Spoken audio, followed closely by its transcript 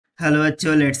Hello,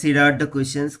 bachcho. Let's read out the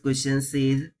questions. Question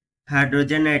says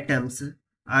hydrogen atoms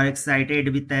are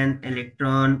excited with an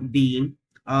electron beam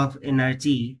of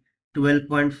energy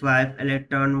 12.5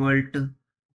 electron volt.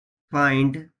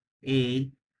 Find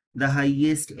A. The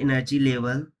highest energy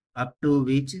level up to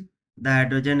which the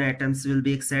hydrogen atoms will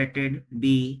be excited.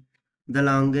 B. The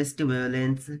longest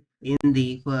wavelength in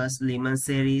the first Lyman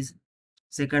series,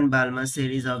 second Balmer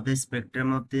series of the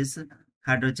spectrum of these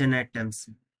hydrogen atoms.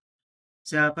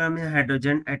 So यहाँ पर हमें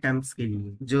hydrogen atoms के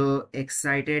लिए जो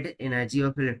excited energy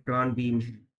of electron beam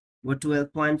है वो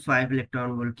 12.5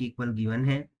 electron volt की equal given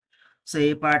है. सो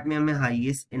ये पार्ट में हमें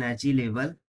हाईएस्ट एनर्जी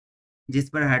लेवल जिस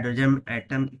पर हाइड्रोजन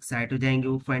एटम एक्साइट हो जाएंगे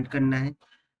वो फाइंड करना है.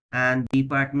 एंड बी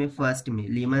पार्ट में फर्स्ट में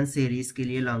लीमन सीरीज के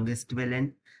लिए longest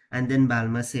valent and then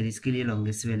Balmer series के लिए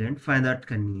लॉन्गेस्ट वेलेंट फाइंड आउट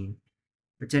करनी है.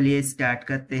 तो चलिए स्टार्ट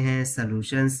करते हैं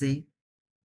सोल्यूशन से.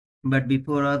 But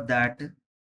before of that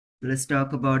let's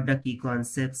talk about the key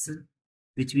concepts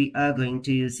which we are going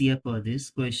to use here for this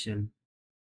question.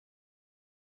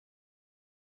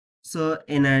 So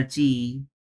energy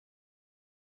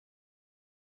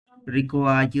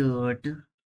required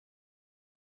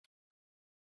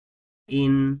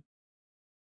in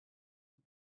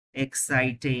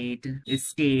excited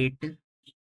state,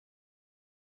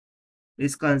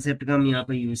 इस concept का हम यहाँ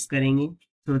पर use करेंगे.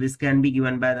 So this can be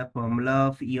given by the formula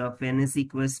of E of n is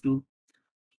equals to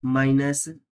minus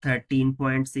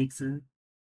 13.6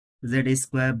 z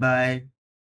square by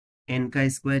n का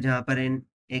square, जहाँ पर n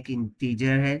एक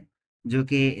इंटीजर है जो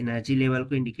कि एनर्जी लेवल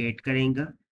को इंडिकेट करेगा.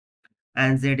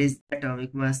 And z is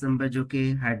atomic mass number जो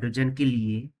कि हाइड्रोजन के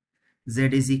लिए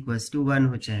z इज इक्वल टू 1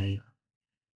 हो जाएगा.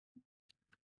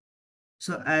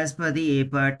 So as per the A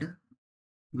part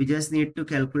we just need to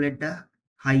calculate the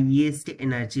highest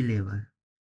energy level.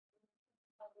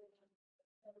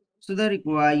 So the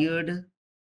required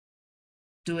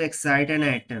to excite an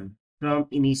atom from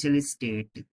initial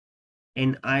state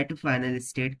Ni to final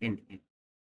state Nf.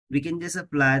 We can just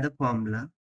apply the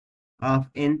formula of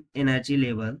n energy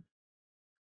level.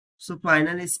 So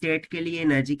final state के लिए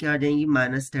energy क्या आ जाएंगी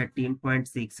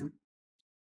 -13.6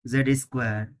 z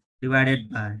square divided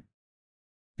by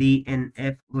the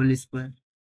nf whole square,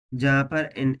 जहाँ पर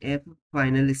nf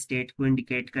final state को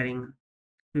indicate करेंगे.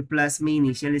 फिर plus में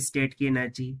इनिशियल स्टेट की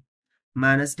energy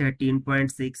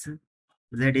 -13.6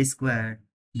 z square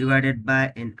divided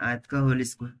by nth का whole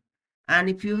square. And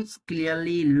if you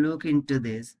clearly look into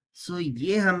this, सो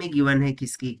ये हमें गिवन है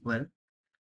किसके इक्वल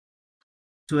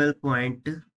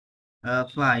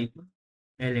 12.5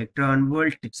 इलेक्ट्रॉन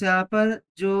वोल्ट. so यहाँ पर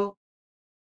जो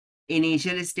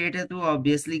इनिशियल स्टेट है तो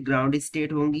ऑब्वियसली ग्राउंड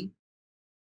स्टेट होंगी.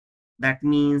 That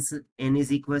means n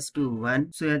is equal to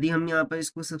 1. सो यदि हम यहाँ पर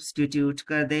इसको सब्सटीट्यूट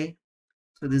कर दे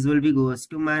so this will be goes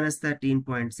to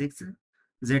 -13.6.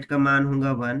 z का मान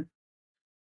होगा 1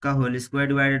 का whole square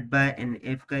divided by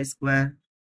nf का स्क्वायर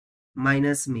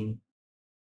माइनस में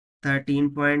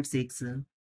 13.6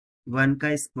 1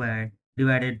 का square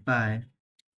divided by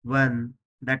 1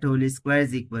 that whole square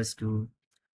is equal to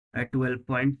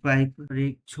 12.5.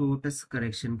 एक छोटा सा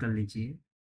करेक्शन कर लीजिए.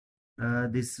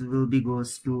 This will be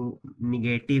goes to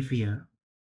negative here,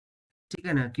 ठीक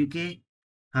है ना, क्योंकि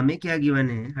हमें क्या गिवन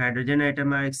है hydrogen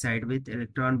atom are excited with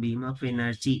electron beam of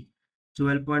energy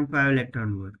 12.5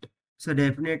 electron volt. So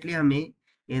definitely हमें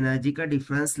एनर्जी का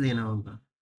डिफरेंस लेना होगा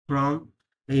from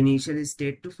initial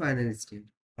state to final state,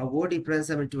 और वो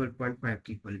डिफरेंस हमें 12.5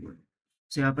 की इक्वल है.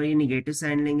 सो यहाँ पर ये निगेटिव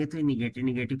साइन लेंगे तो निगेटिव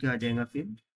निगेटिव क्या आ जाएगा फिर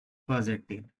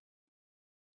पॉजिटिव.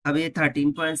 अब ये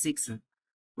 13.6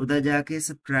 उधर जाके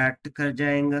सब्ट्रैक्ट कर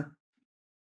जाएगा.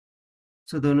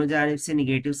 सो दोनों जानिब से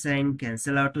निगेटिव साइन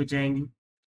कैंसिल आउट हो जाएंगे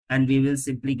and we will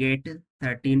simply get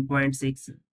 13.6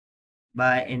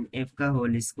 bye nf का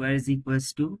whole square is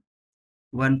equals to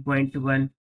 1.1,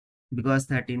 because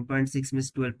 13.6 में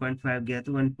 12.5 गया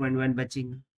तो 1.1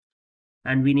 बचेंगे.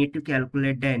 And we need to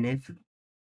calculate the nf.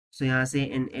 सो यहाँ से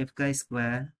nf का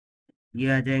स्क्वायर ये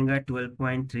आ जाएगा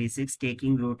 12.36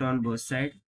 taking root on both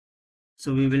side.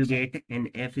 So we will get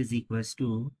nf is equals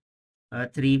to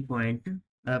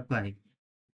 3.5.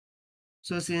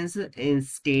 So since a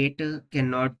state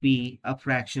cannot be a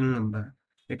fractional number,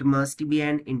 it must be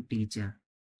an integer.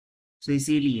 So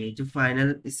इसीलिए जो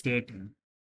final state है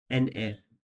nf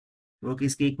वो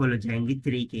किसके equal हो जाएंगी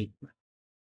 3 के equal.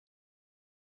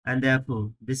 And therefore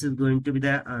this is going to be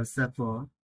the answer for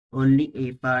only a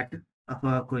part of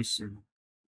our question.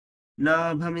 Now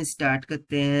अब हम स्टार्ट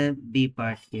करते हैं b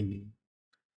पार्ट के लिए.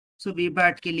 So b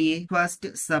पार्ट के लिए फर्स्ट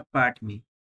सब पार्ट में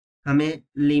हमें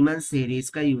लीमन सीरीज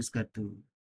का यूज करते हुए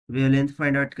वेवलेंथ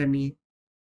फाइंड आउट करनी है.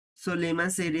 सो लीमन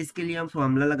सीरीज के लिए हम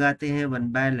फॉर्मूला लगाते हैं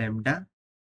 1/λ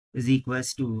is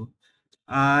equals to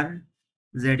r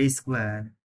z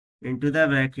square into the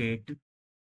bracket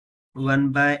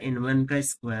 1 by n1 का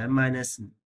स्क्वायर माइनस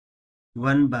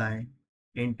 1 by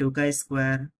n2 का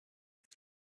square.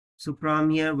 So from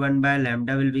here 1 by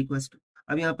lambda will be equal to,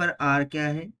 अब यहाँ पर r क्या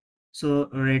है? सो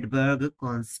रेडबर्ग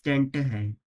कांस्टेंट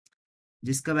है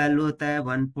जिसका वैल्यू होता है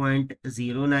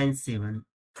 1.097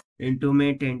 इंटू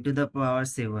में 10 to the power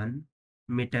 7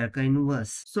 मीटर का inverse.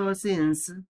 So since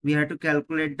we have to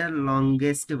calculate the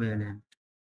longest wavelength,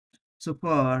 so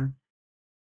for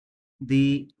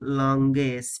the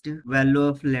longest value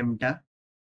of lambda,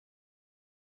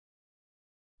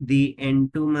 the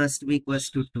n2 must be equals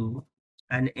to 2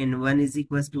 and n1 is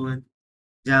equals to 1,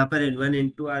 जहाँ पर n1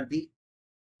 n2 are the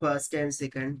first and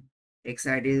second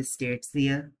excited states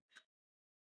here.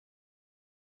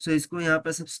 So इसको यहाँ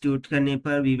पर substitute करने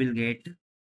पर we will get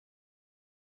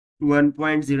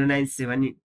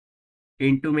 1.097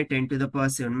 into में 10 to the power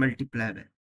 7 multiply by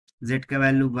z का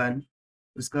value 1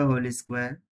 उसका whole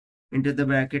square into the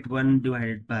bracket 1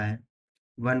 divided by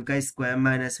 1 का स्क्वायर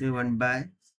माइनस में 1 बाय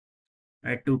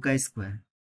 2 का स्क्वायर.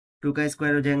 2 का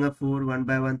स्क्वायर हो जाएगा 4, 1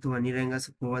 by 1 तो 1 ही रहेगा.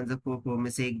 सो 4 1 से 4, 4 में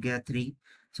से 1 गया 3,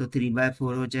 सो 3 by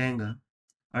 4 हो जाएगा.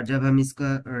 और जब हम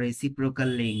इसका रेसिप्रोकल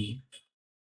लेंगे,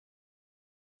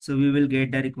 so we will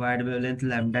get the required wavelength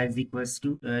lambda is equals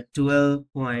to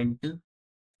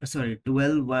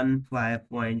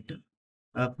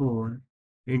 1215.4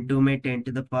 into में 10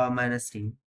 to the power minus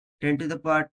 10. 10 to the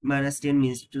power minus 10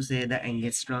 means to say the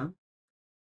angstrom.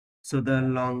 So the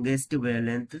longest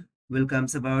wavelength will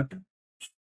comes about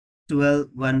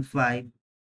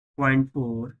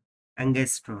 1215.4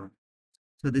 angstrom.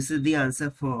 So this is the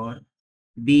answer for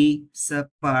B sub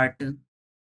part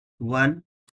 1.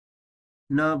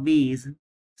 Now B is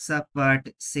सब part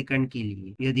second के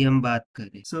लिए यदि हम बात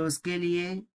करें, सो उसके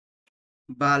लिए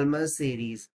Balmer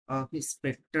series of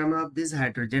spectrum of this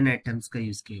hydrogen atoms का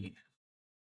यूज किया गया.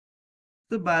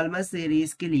 तो बाल्मर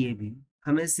सीरीज के लिए भी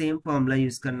हमें सेम फॉर्मूला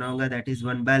यूज करना होगा, that is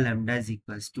 1 by lambda is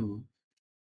equals to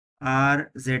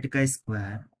are Z का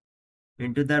square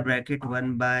into the bracket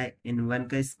 1 by n1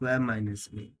 का स्क्वायर माइनस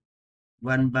में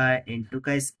 1 by n2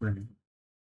 का स्क्वायर.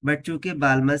 बट चूंकि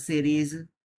बाल्मर सीरीज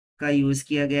का यूज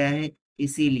किया गया है,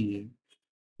 इसीलिए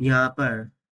यहाँ पर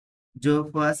जो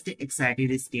फर्स्ट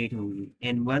एक्साइटेड स्टेट होगी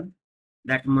n1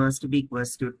 that must be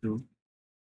equals to 2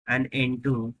 and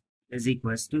n2 is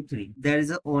equals to 3. There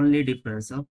is a only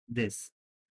difference of this.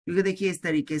 क्योंकि देखिए इस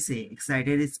तरीके से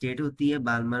एक्साइटेड स्टेट होती है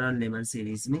बाल्मर और लेमन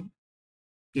सीरीज में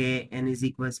कि n is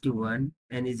equals to 1,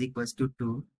 n is equals to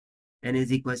 2, n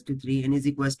is equals to 3, n is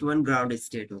equals to 1 ground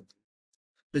state होती है.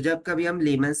 तो जब कभी हम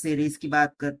लेमन सीरीज की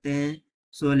बात करते हैं,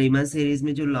 सो लेमन सीरीज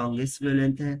में जो लॉन्गेस्ट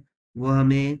वेवलेंथ है वो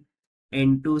हमें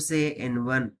n2 से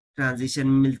n1 ट्रांजिशन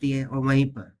में मिलती है, और वहीं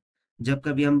पर जब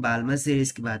कभी हम बाल्मर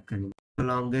सीरीज की बात करेंगे तो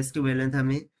लॉन्गेस्ट वेवलेंथ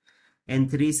हमें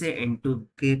n3 से n2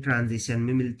 के ट्रांजिशन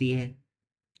में मिलती है.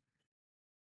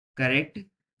 करेक्ट.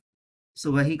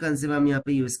 सो वही कंसेप्ट हम यहाँ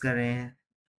पे यूज कर रहे हैं.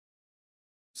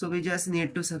 So we just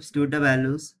need to substitute the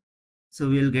values. So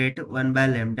we will get 1 by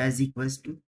lambda is equals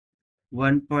to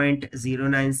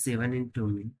 1.097 into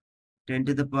 10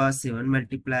 to the power 7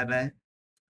 multiply by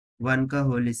 1 का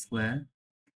होल स्क्वायर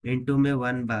इंटू में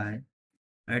 1 by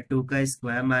 2 का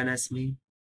स्क्वायर माइनस में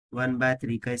 1 by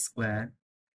 3 का square.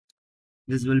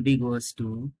 This will be goes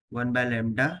to 1 by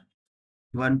lambda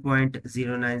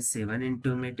 1.097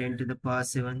 into में 10 to the power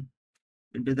 7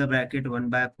 into the bracket 1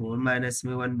 by 4 minus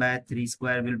में 1 by 3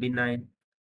 square will be 9.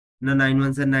 Now 9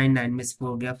 1 9, 9 में से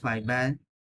 4 गया 5 by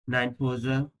 9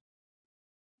 4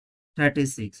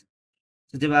 36.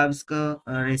 तो जब आप इसका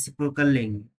रेसिप्रोकल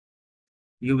लेंगे,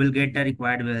 you will get the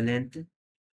required wavelength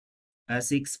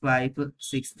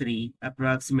 6563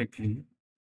 approximately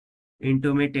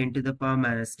into में 10 to the power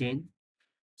minus 10.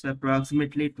 So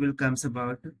approximately it will comes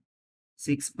about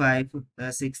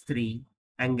 6563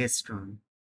 angstrom.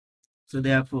 So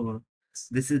therefore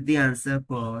this is the answer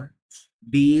for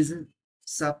B's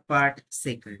subpart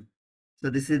second. So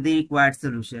this is the required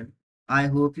solution. I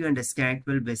hope you understand.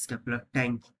 Well, best of luck.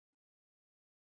 Thank you.